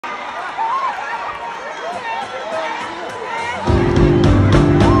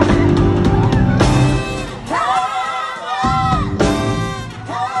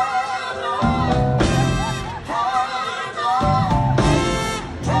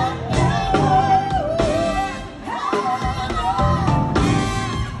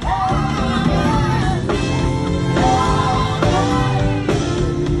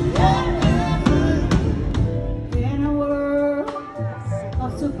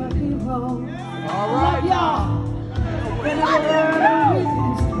All right, y'all.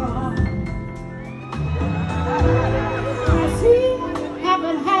 I see,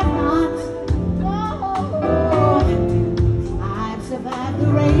 haven't had much. I've survived the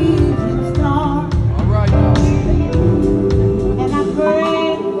raging storm. All right, y'all. And I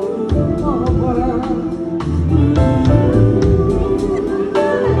pray for a world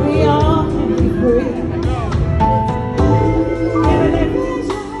we all can be free. Every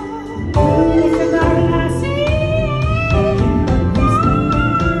vision is the garden I see.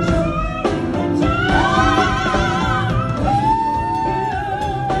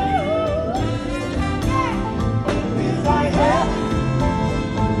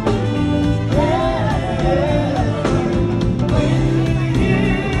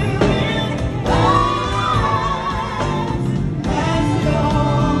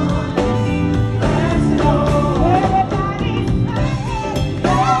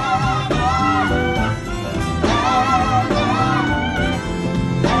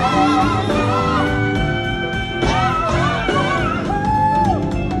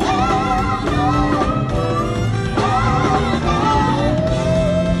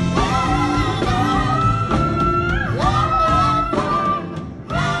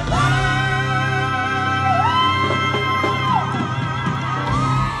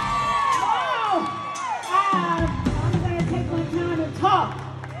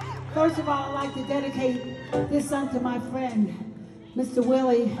 First of all, I'd like to dedicate this song to my friend, Mr.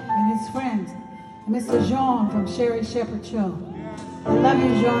 Willie and his friends, and Mr. Jean from Sherry Shepherd Show. I love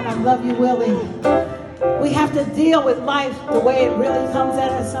you, Jean. I love you, Willie. We have to deal with life the way it really comes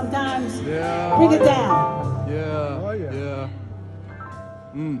at us sometimes. Yeah. Bring it down. Yeah. Oh, yeah.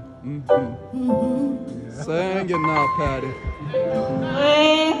 Sing it now, Patti.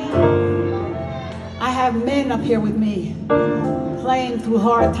 I have men up here with me playing through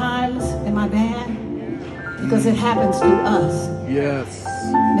hard times in my band because it happens to us. Yes.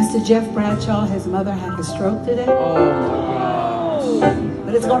 Mr. Jeff Bradshaw, his mother had a stroke today. Oh my gosh.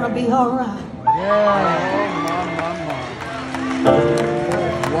 But it's gonna be all right. Yeah. Oh, my.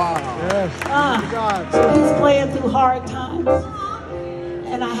 Wow. Yes. So he's playing through hard times.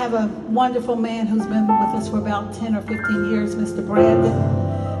 And I have a wonderful man who's been with us for about 10 or 15 years, Mr. Brandon.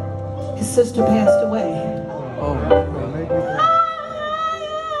 His sister passed away. Oh,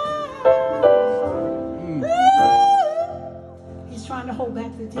 He's trying to hold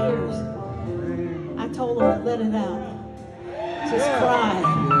back the tears. I told him to let it out. Just cry.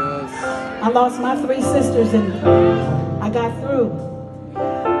 yes. I lost my 3 sisters and I got through.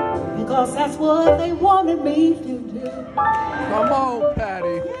 Because that's what they wanted me to do. Come on,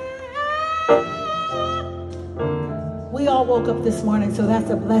 Patti. We all woke up this morning, so that's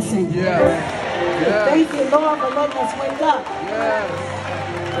a blessing. Yes. Yes. Thank you, Lord, for letting us wake up. Yes.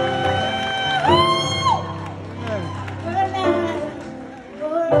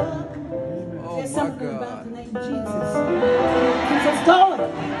 There's something about the name Jesus. Keeps us going.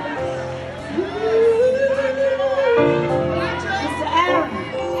 Mr. Aaron,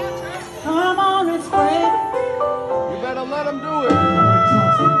 come on and spread. You better let him do it.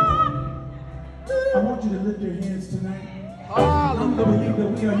 I want you to lift your hands tonight. I believe Hallelujah. that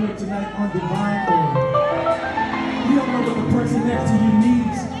we are here tonight on divine order. You don't know what the person next to you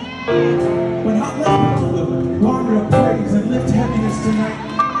needs. But let's put on the garment of praise and lift heaviness tonight.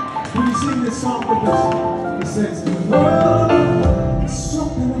 When you sing this song with us, it says, oh,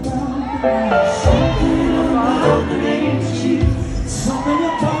 something about the name Jesus. Something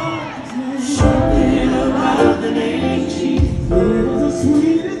about his name. Something about the name Jesus. It is the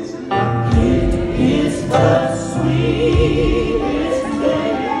sweetest. It's the sweetest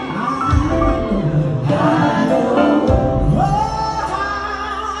name I know.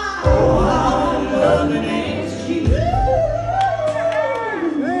 Oh, I love the name Jesus.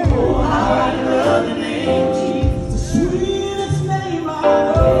 Oh, I love the name Jesus. The sweetest name I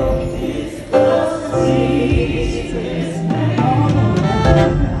know. It's the sweetest name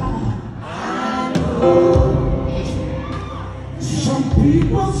I know. Some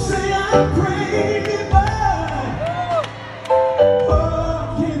people say I'm crazy, but I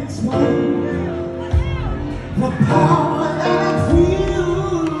can't explain the power that I feel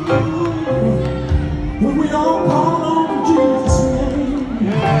when we all call on Jesus' name.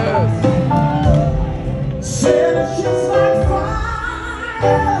 Yes. Said it's just like fire.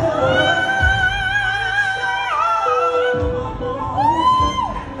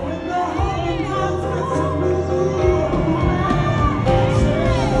 When the Holy Ghost gets to me.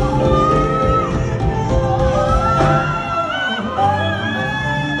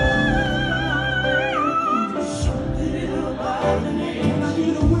 Something about the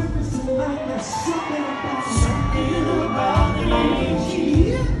name.